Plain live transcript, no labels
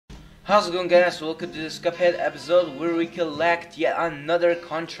How's it going, guys? Welcome to this Cuphead episode where we collect yet another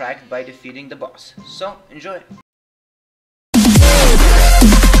contract by defeating the boss. So, enjoy!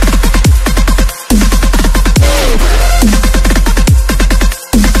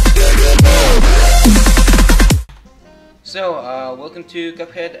 So, welcome to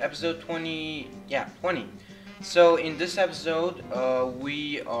Cuphead episode 20. So, in this episode,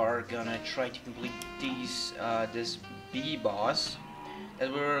 we are gonna try to complete this B boss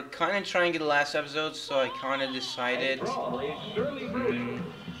that we were kind of trying in the last episode. So I kind of decided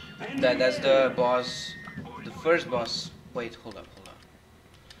that that's the boss, the first boss. Wait, hold up.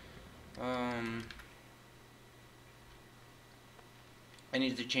 I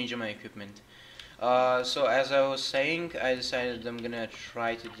need to change my equipment. So as I was saying, I decided I'm gonna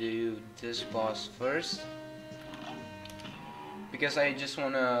try to do this boss first, because I just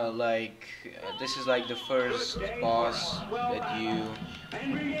wanna this is like the first boss that you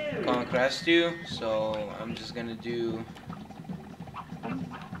come across to, so I'm just gonna do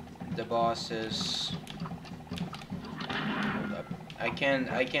the bosses. Hold up. I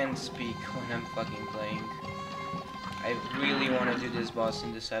can't speak when I'm fucking playing. I really wanna do this boss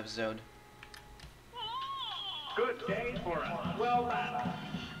in this episode. Good day for us. Well done.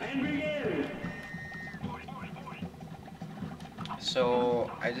 And begin.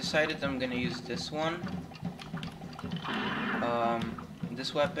 So I decided I'm gonna use this one,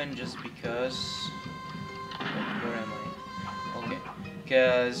 this weapon, just because. Where am I? Okay,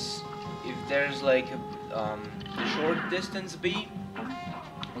 because if there's like the short distance B,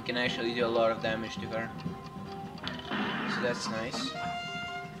 we can actually do a lot of damage to her. So that's nice.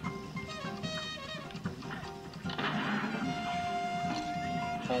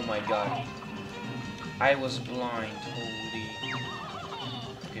 Oh my god, I was blind. Holy.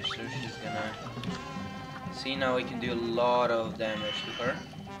 Okay, so she's gonna see, now we can do a lot of damage to her,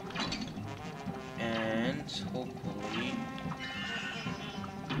 and hopefully.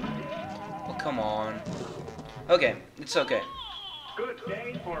 Oh, come on. Okay, it's okay. Good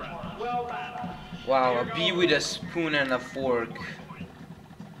day for us. Well done. Wow, a bee with a spoon and a fork.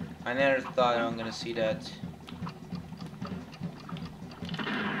 I never thought I'm gonna see that.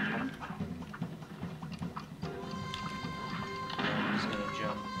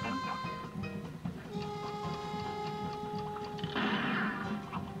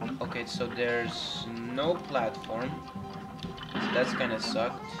 Okay, so there's no platform, so that's kinda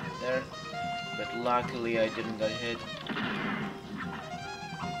sucked there, but luckily I didn't get hit.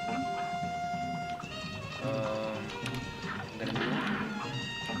 I'm gonna move.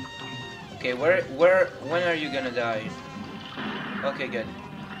 Okay, when are you gonna die? Okay, good.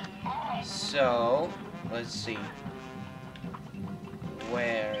 So, let's see.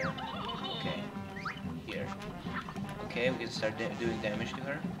 Where? Okay, here. Okay, we can start doing damage to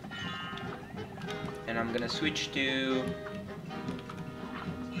her. And I'm gonna switch to...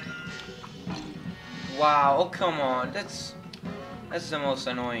 Wow, oh come on, that's the most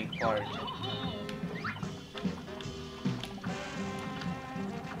annoying part.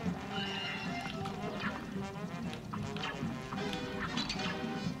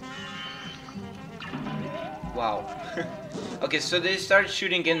 Wow. Okay, so they start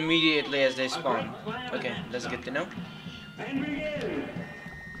shooting immediately as they spawn. Okay, that's good to know.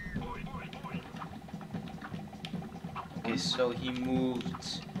 Okay, so he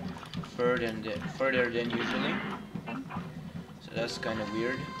moved further than usually, so that's kind of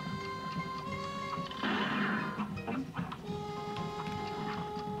weird.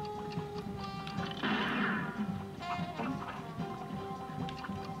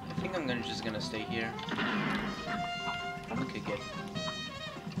 I think I'm just gonna stay here. Okay, good.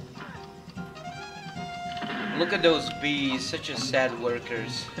 Look at those bees, such a sad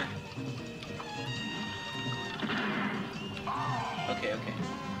workers. Okay.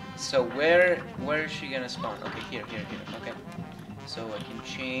 So where is she gonna spawn? Okay, here. Okay. So I can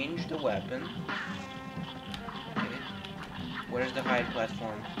change the weapon. Okay. Where's the high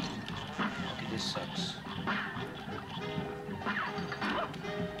platform? Okay, this sucks.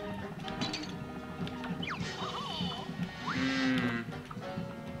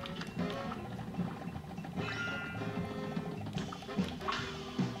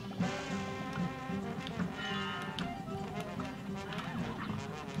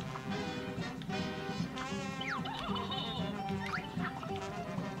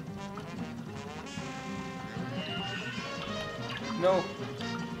 No.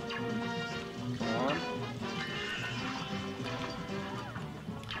 Come on.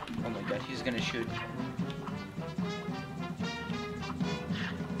 Oh my god, he's gonna shoot.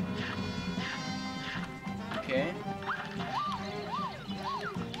 Okay.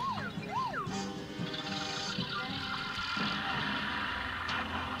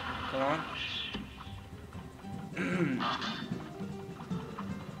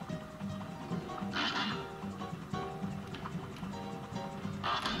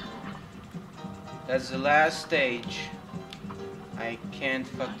 That's the last stage. I can't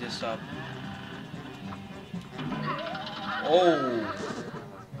fuck this up. Oh.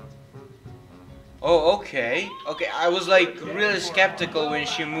 Oh, okay. Okay, I was like really skeptical when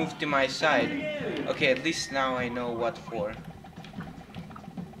she moved to my side. Okay, at least now I know what for.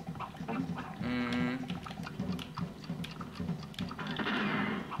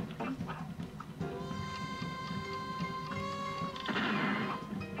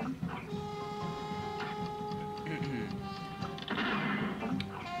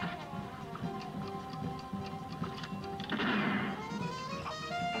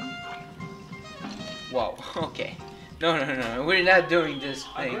 Wow, okay. No, no, no, we're not doing this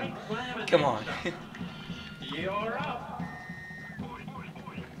thing. Come on. You're up.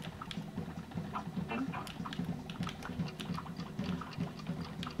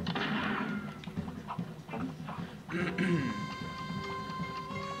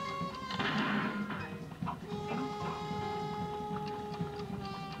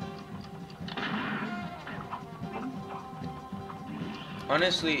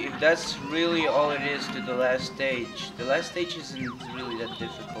 Honestly, if that's really all it is to the last stage isn't really that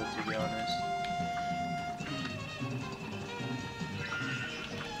difficult, to be honest.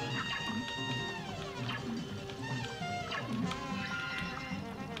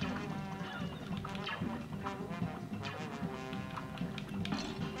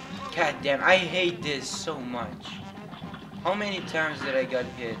 God damn, I hate this so much. How many times did I got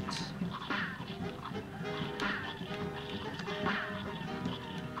hit?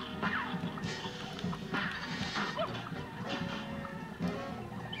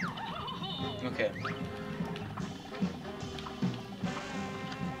 Okay.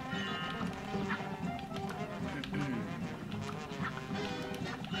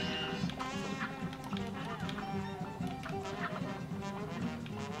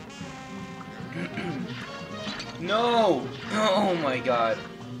 No! Oh my god.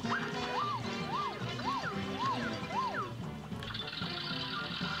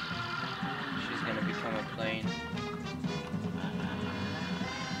 She's gonna become a plane.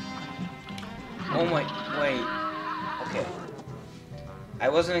 Oh my, wait. Okay. I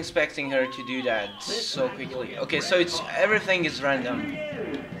wasn't expecting her to do that so quickly. Okay, so it's everything is random.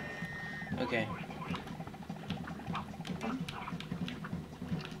 Okay.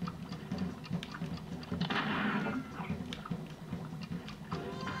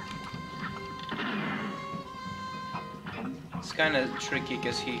 It's kind of tricky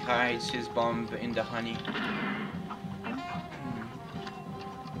because he hides his bomb in the honey.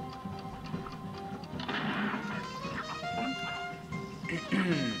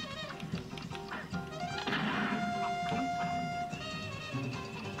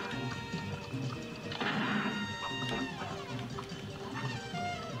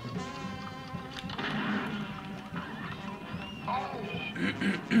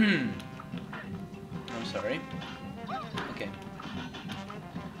 I'm sorry. Okay.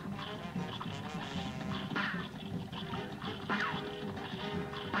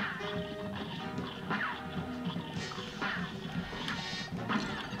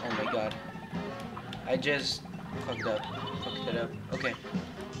 Oh my god. I just fucked it up. Okay.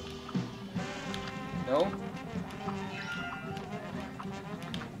 No?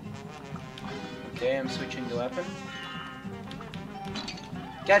 Okay, I'm switching the weapon.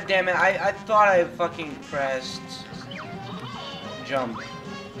 God damn it, I thought I fucking pressed jump.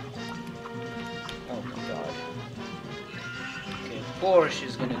 Oh my god. Okay, of course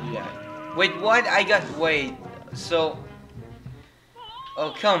she's gonna do that. Wait, what? Wait, so...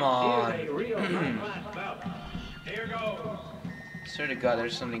 Oh, come on. Here goes. Swear to god,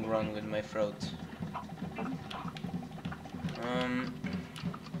 there's something wrong with my throat.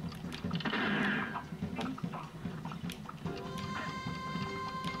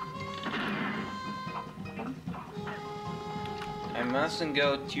 I mustn't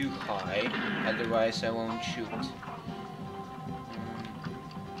go too high, otherwise I won't shoot.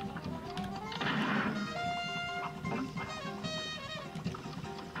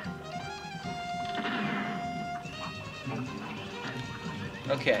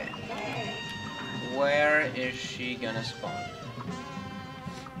 Okay. Where is she gonna spawn?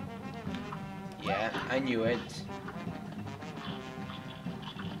 Yeah, I knew it.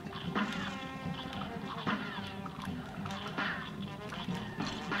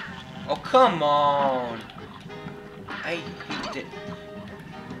 Oh, come on! I hate it.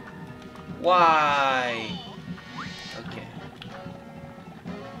 Why? Okay.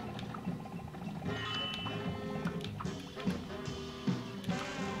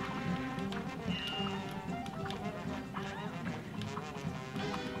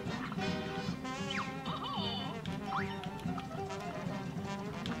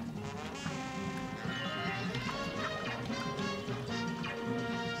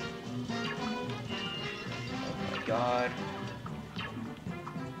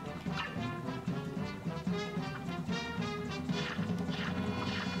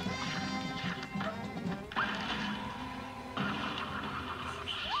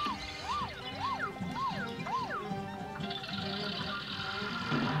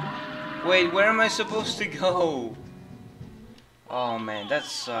 Wait, where am I supposed to go? Oh man, that A great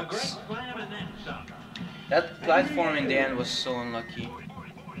sucks. slam and then some. That platform in the end was so unlucky.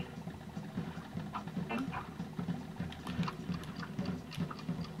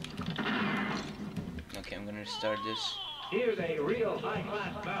 Okay, I'm gonna start this. Here's a real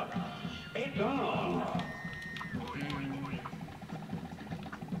high-class bout. It's on.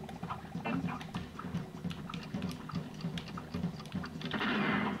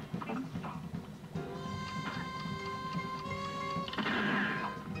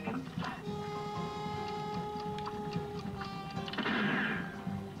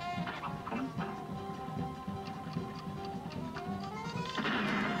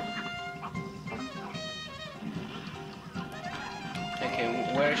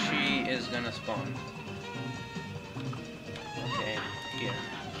 Okay, where she is gonna spawn. Okay, here.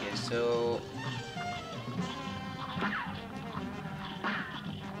 Okay, so...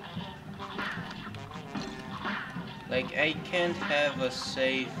 like, I can't have a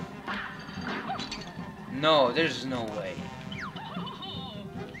safe... No, there's no way.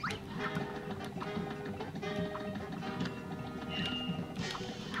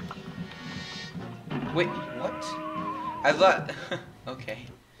 Wait, what? I thought... okay.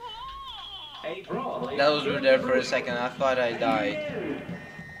 That was weird there for a second. I thought I died.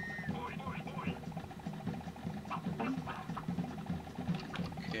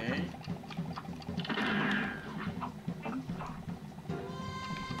 Okay.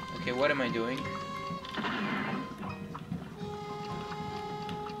 Okay, what am I doing?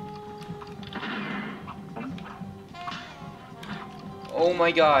 Oh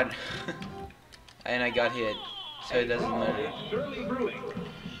my god. And I got hit. So it doesn't matter.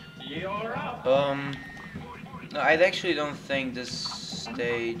 No, I actually don't think this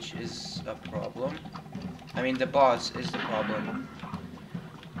stage is a problem. I mean, the boss is the problem.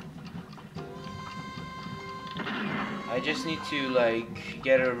 I just need to, like,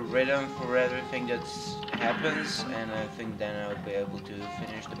 get a rhythm for everything that happens, and I think then I'll be able to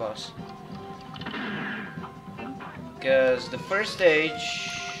finish the boss. Because the first stage,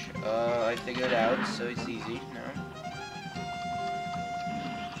 I figured out, so it's easy now.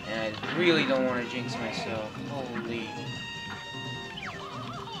 And I really don't want to jinx myself. Holy.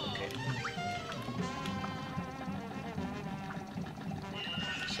 Okay.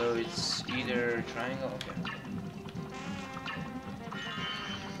 So it's either triangle. Okay.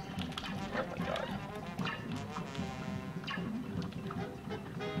 Oh my god.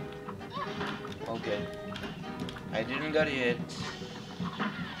 Okay. I didn't get hit.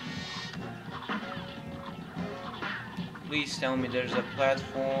 Please tell me there's a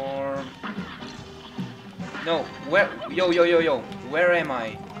platform. No, where? Yo. Where am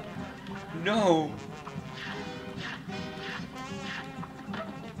I? No.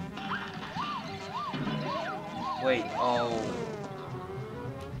 Wait, oh.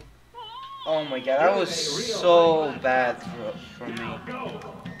 Oh my god, that was so bad for me.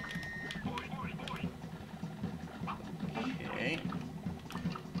 Okay.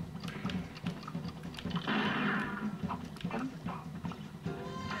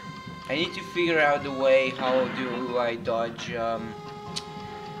 I need to figure out the way how do I dodge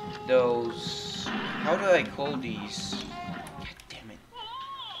those, how do I call these? God damn it.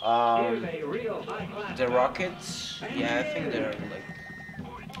 The rockets? Yeah, I think they're like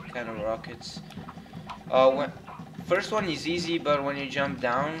kind of rockets. First one is easy, but when you jump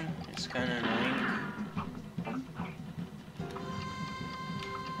down, it's kind of annoying.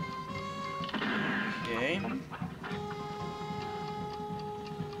 Okay.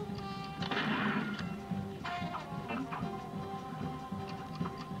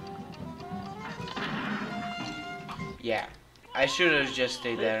 Yeah, I should have just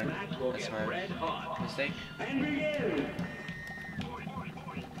stayed there. That's my mistake.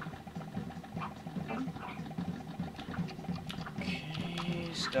 Okay,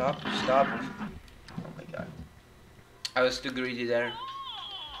 stop. Oh my god. I was too greedy there.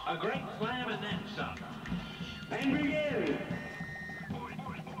 A great slam and then some. And begin.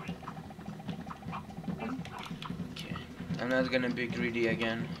 Okay, I'm not gonna be greedy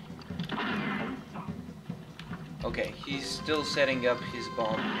again. Okay, he's still setting up his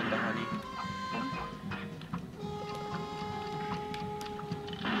bomb in the honey.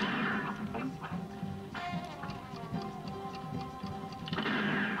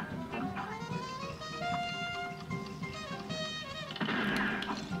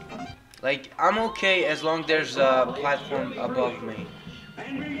 Like, I'm okay as long there's a platform above me.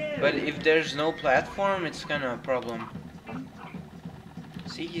 But if there's no platform, it's kind of a problem.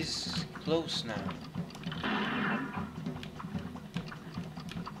 See, he's close now.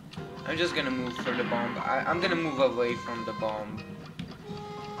 I'm just gonna move for the bomb. I'm gonna move away from the bomb.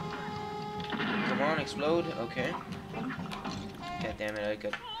 Come on, explode. Okay. God damn it, I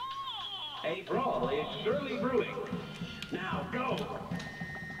got... A brawl is surely brewing. Now go!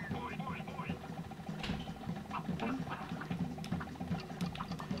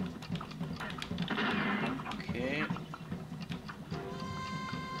 Okay.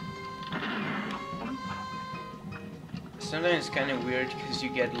 Sometimes it's kind of weird because you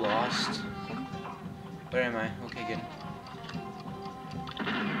get lost. Where am I? Okay, good.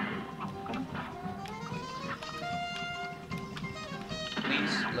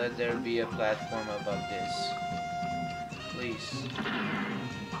 Please let there be a platform above this. Please.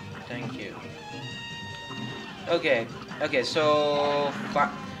 Thank you. Okay. Okay, so...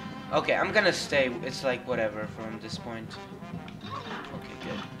 Okay, I'm gonna stay. It's like whatever from this point. Okay,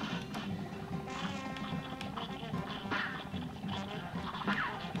 good.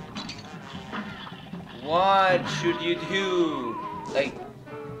 What should you do? Like,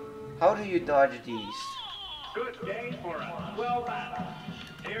 how do you dodge these? Good game for us. Well done.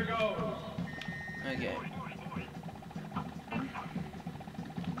 Here goes. Okay.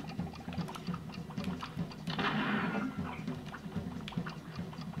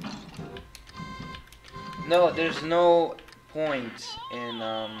 No, there's no point in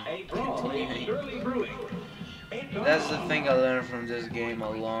continuing. That's the thing I learned from this game a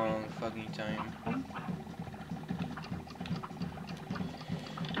long fucking time.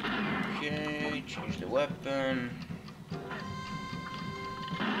 Okay, change the weapon.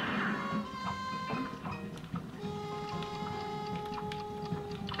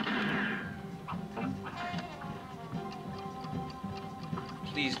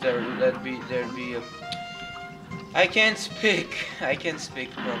 Please, there be a... I can't speak. I can't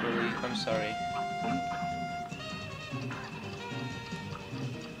speak properly. I'm sorry.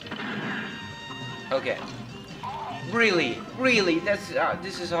 Okay. Really? Really? That's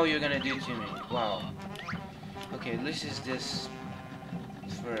this is how you're gonna do to me? Wow. Okay, this is this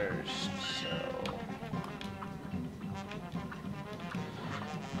first. So.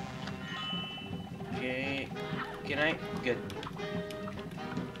 Okay. Can I? Good.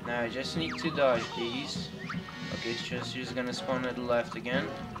 Now I just need to dodge these. Okay, it's just gonna spawn at the left again.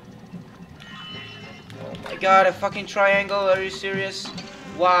 Oh my god, a fucking triangle, are you serious?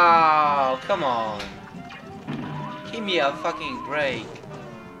 Wow, come on. Give me a fucking break.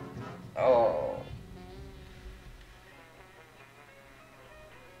 Oh.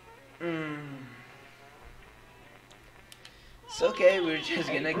 It's okay, we're just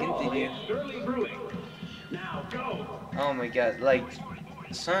gonna continue. Oh my god, like,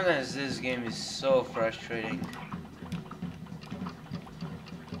 sometimes this game is so frustrating.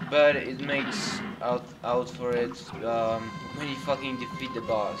 But it makes out for it when you fucking defeat the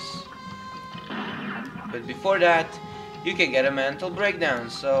boss. But before that, you can get a mental breakdown,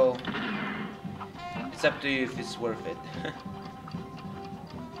 so it's up to you if it's worth it.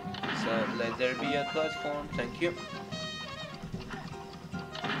 So let there be a platform, thank you.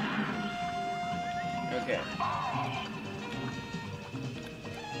 Okay.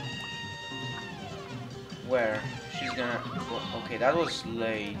 Where? She's gonna... Oh, okay, that was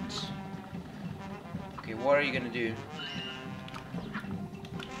late. Okay, what are you gonna do?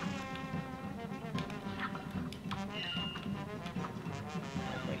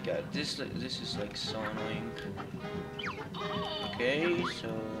 Oh my god, this is like so annoying. Okay, so...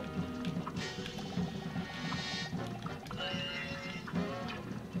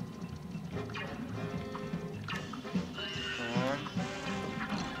 Come on.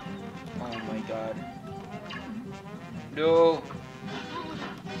 Oh my god. No.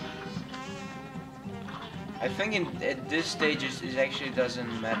 I think at this stage it actually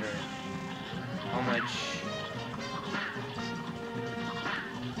doesn't matter how much.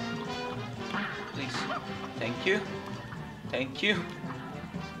 Please, thank you, thank you.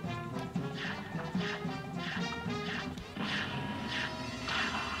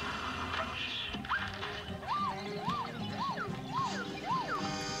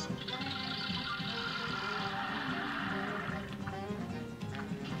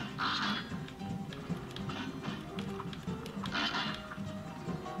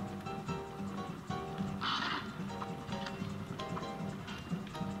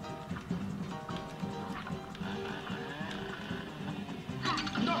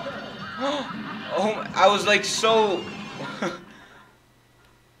 Oh, I was like so...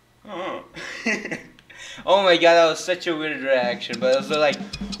 Oh my god, that was such a weird reaction, but I was like,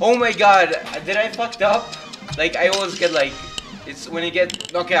 oh my god, did I fucked up? Like, I always get like, it's when you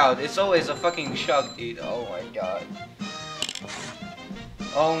get knocked out, it's always a fucking shock, dude. Oh my god.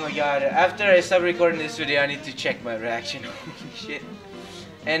 Oh my god, after I stop recording this video, I need to check my reaction. Holy shit.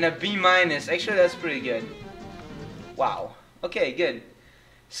 And a B minus. Actually, that's pretty good. Wow. Okay, good.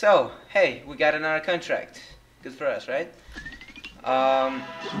 So, hey, we got another contract. Good for us, right?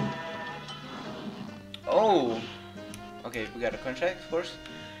 Oh. Okay, we got a contract, of course.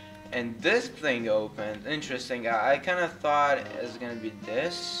 And this thing opened. Interesting. I kind of thought it was gonna be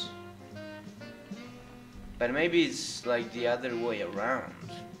this. But maybe it's like the other way around.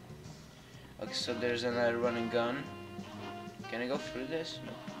 Okay, so there's another running gun. Can I go through this?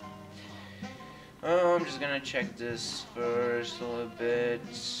 No. Oh, I'm just gonna check this first a little bit.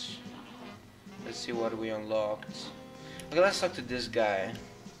 Let's see what we unlocked. Okay, let's talk to this guy.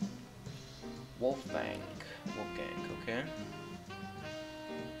 Wolfgang, okay.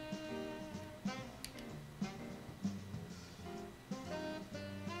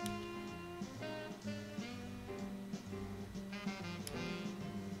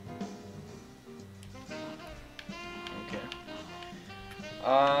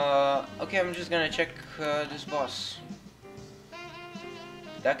 Okay, I'm just gonna check this boss.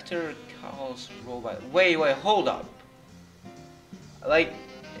 Dr. Calls robot. Wait, hold up. Like,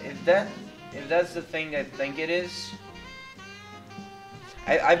 if that's the thing I think it is,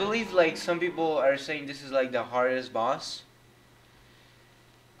 I believe like some people are saying this is like the hardest boss.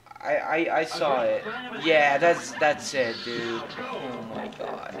 I saw it. Yeah, that's it, dude. Oh my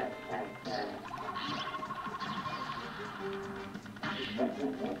god.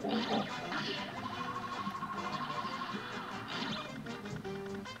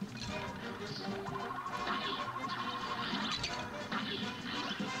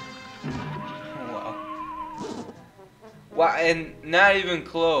 Wow, and not even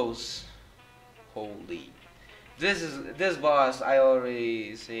close. Holy. This boss, I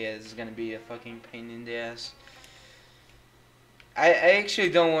already say is gonna be a fucking pain in the ass. I actually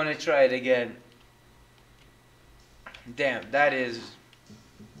don't want to try it again. Damn, that is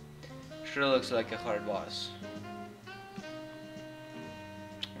sure looks like a hard boss.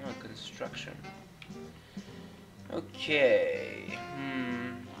 Oh, construction. Okay.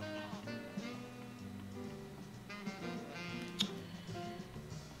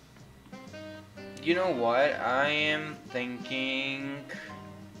 You know what? I am thinking.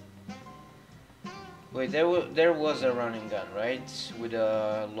 Wait, there was a running gun, right? With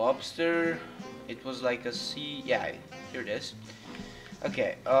a lobster. It was like a sea. Yeah, here it is.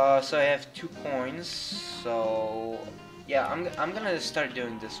 Okay. So I have 2 coins. So yeah, I'm gonna start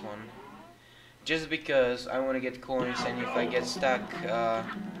doing this one. Just because I want to get coins, and if I get stuck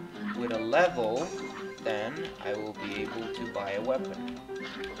with a level, then I will be able to buy a weapon.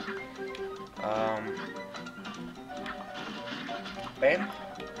 Bam,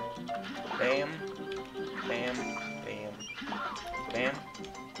 bam, bam, bam, bam.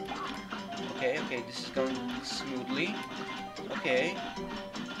 Okay, this is going smoothly. Okay.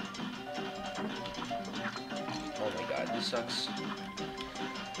 Oh my god, this sucks.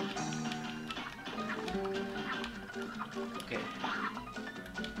 Okay.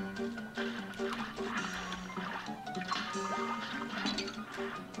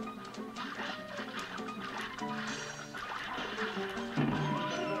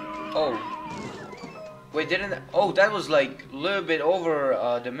 Oh. Wait, oh, that was like a little bit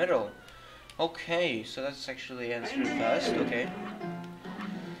over the middle. Okay, so that's actually answered fast. Okay.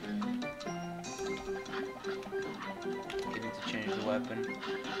 I need to change the weapon.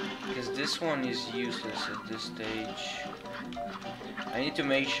 Because this one is useless at this stage. I need to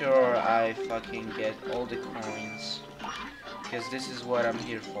make sure I fucking get all the coins. Because this is what I'm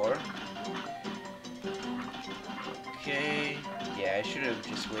here for. Okay. Yeah, I should have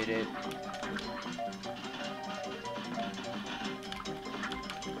just waited.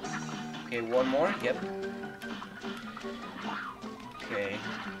 Okay, one more. Yep. Okay.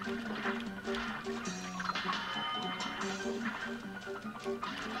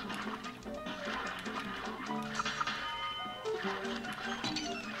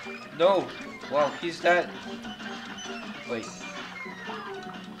 No! Wow, he's dead. Wait.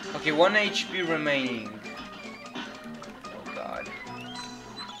 Okay, 1 HP remaining. Oh god.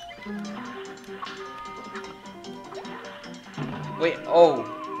 Wait, oh,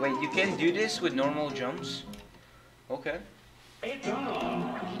 wait, you can do this with normal jumps? Okay.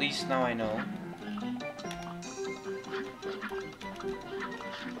 At least now I know.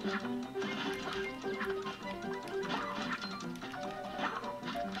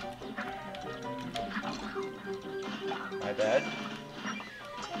 My bad.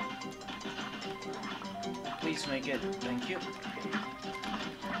 Please make it. Thank you.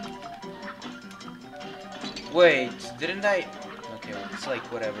 Wait, didn't I? Okay, wait, it's like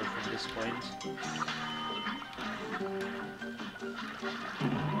whatever from this point.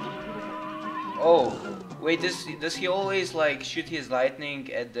 Oh, wait, does he always like shoot his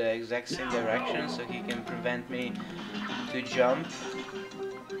lightning at the exact same direction so he can prevent me to jump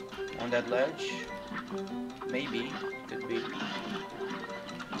on that ledge? Maybe, could be.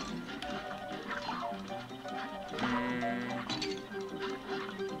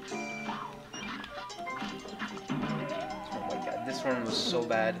 Oh my god, this one was so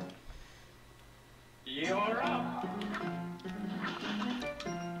bad. You're up.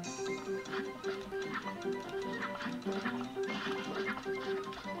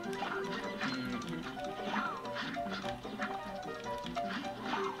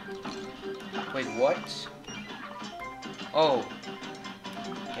 Wait, what? Oh.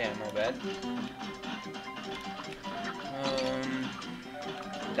 Yeah, my bad.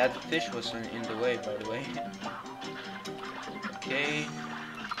 That fish was in the way, by the way. Okay.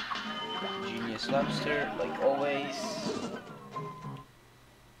 Genius lobster, like always.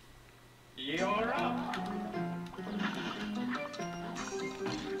 You're up.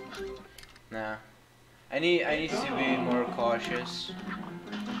 Nah. I need to be more cautious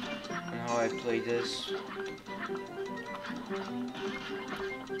on how I play this.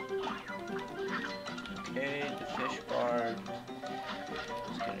 Okay, the fish part.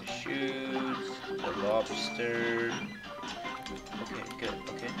 Just gonna shoot the lobster. Okay, good,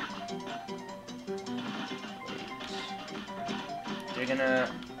 okay. Wait. They're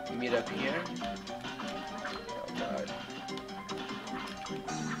gonna meet up here. Oh god.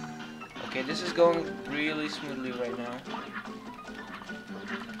 Okay, this is going really smoothly right now.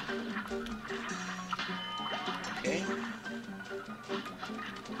 Okay.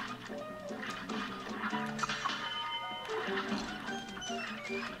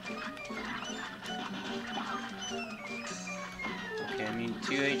 Okay, I mean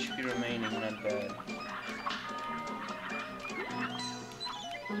 2 HP remaining, not bad.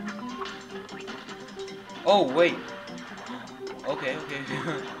 Oh wait. Okay, okay.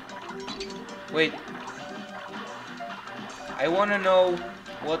 Wait. I wanna know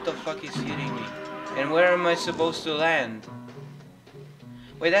what the fuck is hitting me. And where am I supposed to land?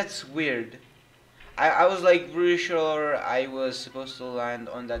 Wait, that's weird. I was like pretty sure I was supposed to land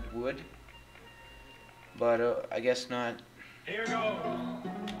on that wood. But I guess not. Here goes.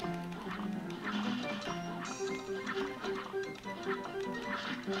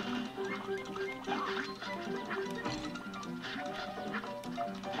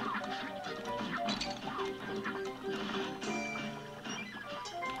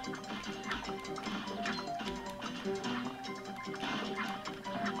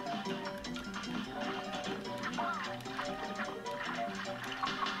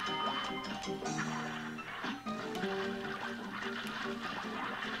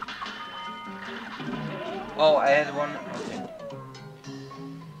 Oh, I had one. Okay.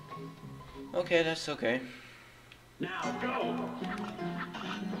 Okay, that's okay. Now go.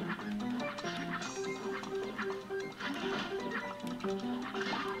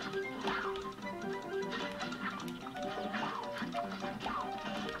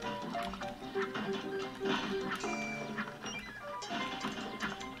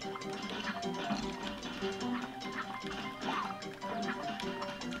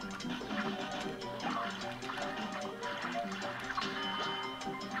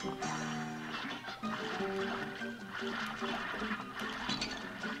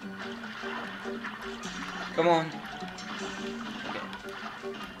 Come on. Okay.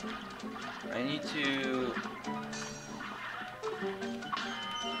 I need to...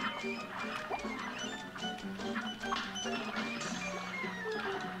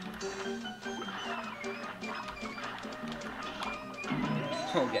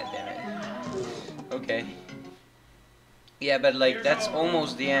 Oh god damn it. Okay. Yeah, but like that's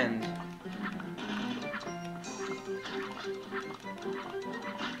almost the end.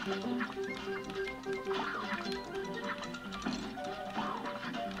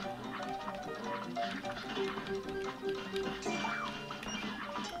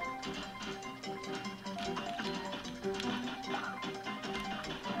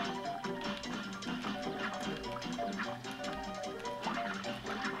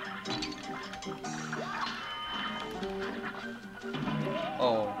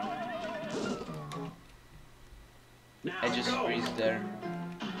 Oh. I just freeze there.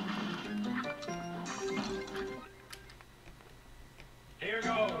 Here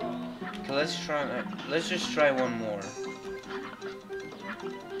goes. Okay, let's just try one more.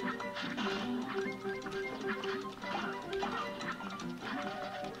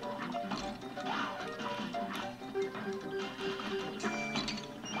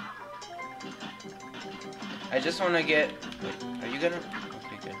 I just want to get... Wait, are you gonna...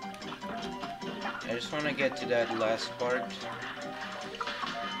 Okay, good. I just want to get to that last part.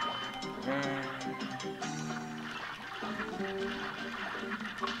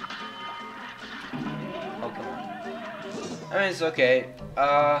 Oh, come on. I mean, it's okay.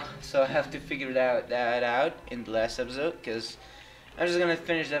 So I have to figure that out in the last episode, because I'm just gonna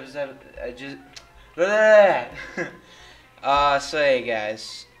finish the episode. So hey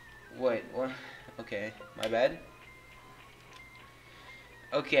guys. Wait, what? Okay, my bad.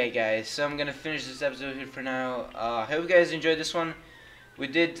 Okay guys, so I'm gonna finish this episode here for now. I hope you guys enjoyed this one. We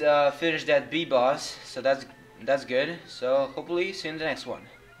did finish that B boss, so that's good. So hopefully see you in the next one.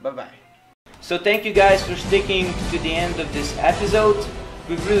 Bye bye. So thank you guys for sticking to the end of this episode.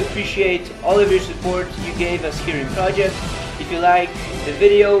 We really appreciate all of your support you gave us here in Project. If you like the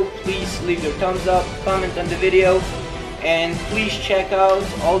video, please leave your thumbs up, comment on the video, and please check out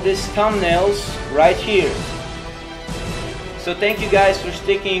all these thumbnails right here. So thank you guys for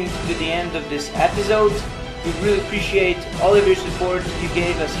sticking to the end of this episode. We really appreciate all of your support you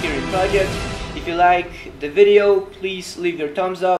gave us here in Project. If you like the video, please leave your thumbs up.